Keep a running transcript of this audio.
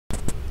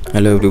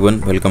Hello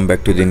everyone, welcome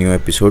back to the new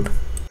episode.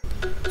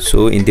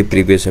 So in the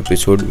previous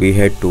episode we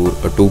had toured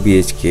a 2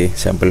 BHK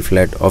sample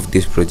flat of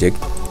this project.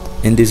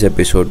 In this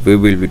episode we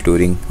will be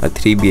touring a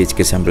 3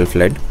 BHK sample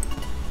flat.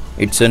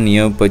 It's a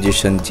near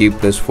Posession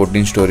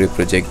G+14 story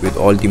project with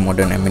all the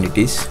modern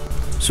amenities.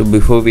 So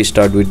before we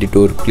start with the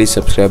tour, please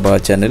subscribe our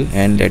channel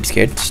and let's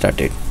get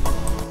started.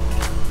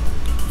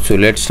 So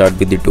let's start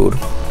with the tour.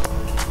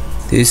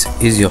 This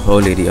is your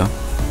hall area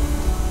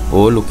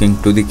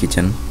overlooking to the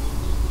kitchen.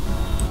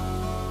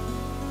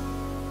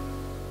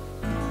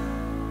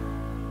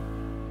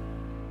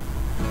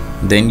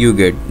 Then you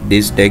get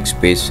this deck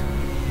space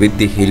with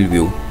the hill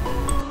view.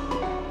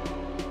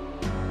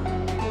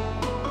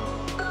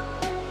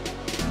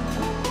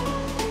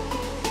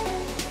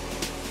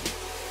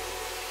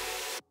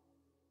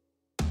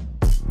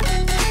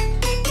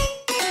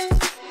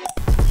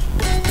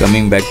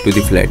 Coming back to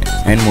the flat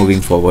and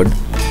moving forward.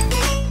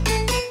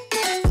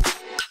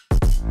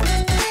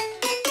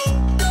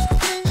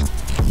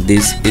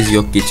 This is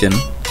your kitchen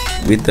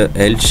with a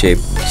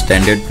L-shaped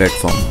standard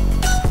platform.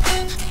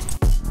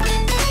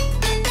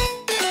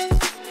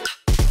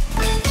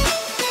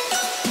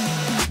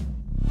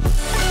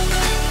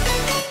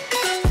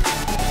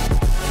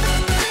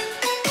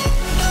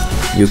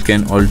 You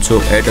can also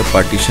add a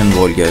partition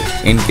wall here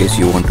in case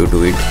you want to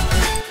do it.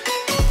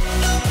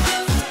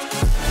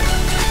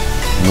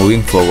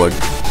 Moving forward,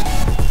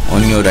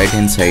 on your right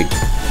hand side,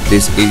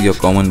 this is your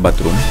common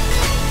bathroom.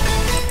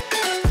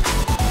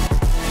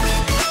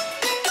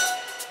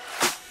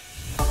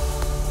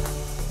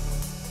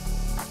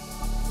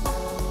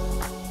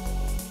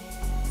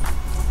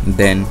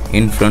 Then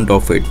in front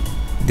of it,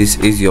 this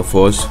is your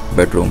first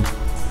bedroom,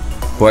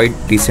 quite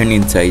decent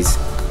in size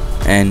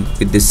and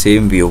with the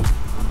same view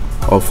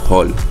of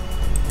hall.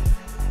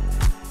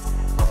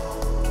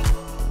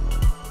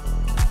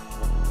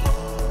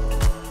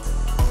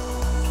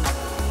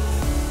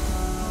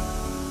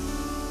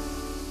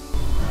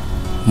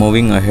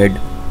 Moving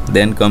ahead,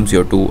 then comes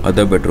your two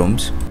other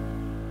bedrooms.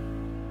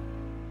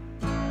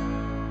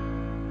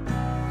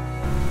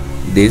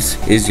 This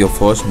is your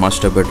first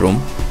master bedroom,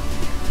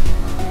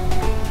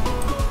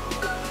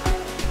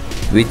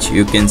 which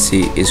you can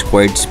see is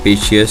quite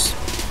spacious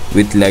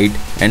with light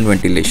and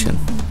ventilation.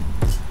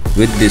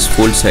 With this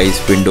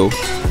full-size window,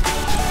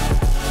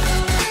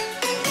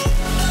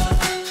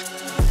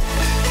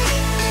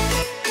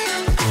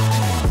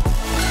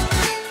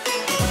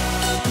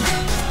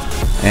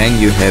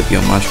 and you have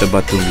your master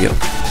bathroom here.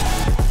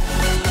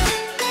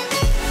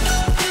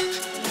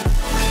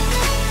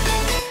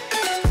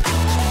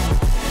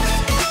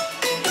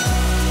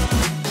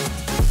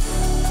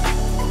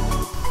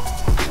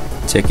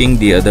 Checking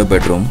the other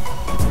bedroom,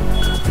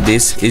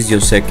 this is your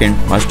second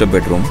master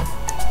bedroom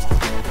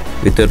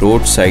with a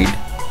roadside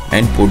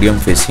and podium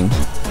facing.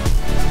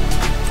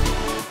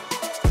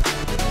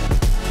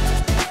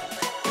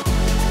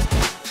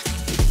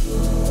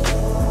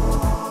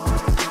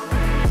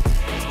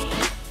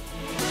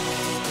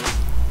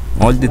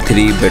 All the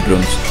three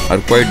bedrooms are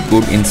quite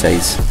good in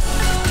size.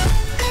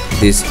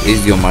 This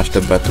is your master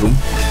bathroom.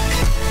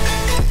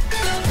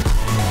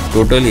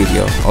 Total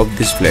area of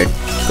this flat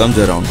comes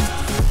around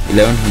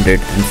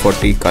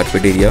 1140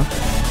 carpet area.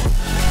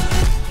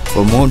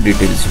 For more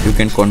details, you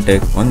can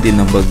contact on the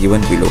number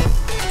given below.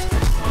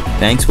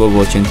 Thanks for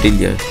watching till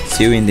here.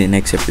 See you in the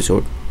next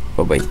episode.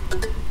 Bye bye.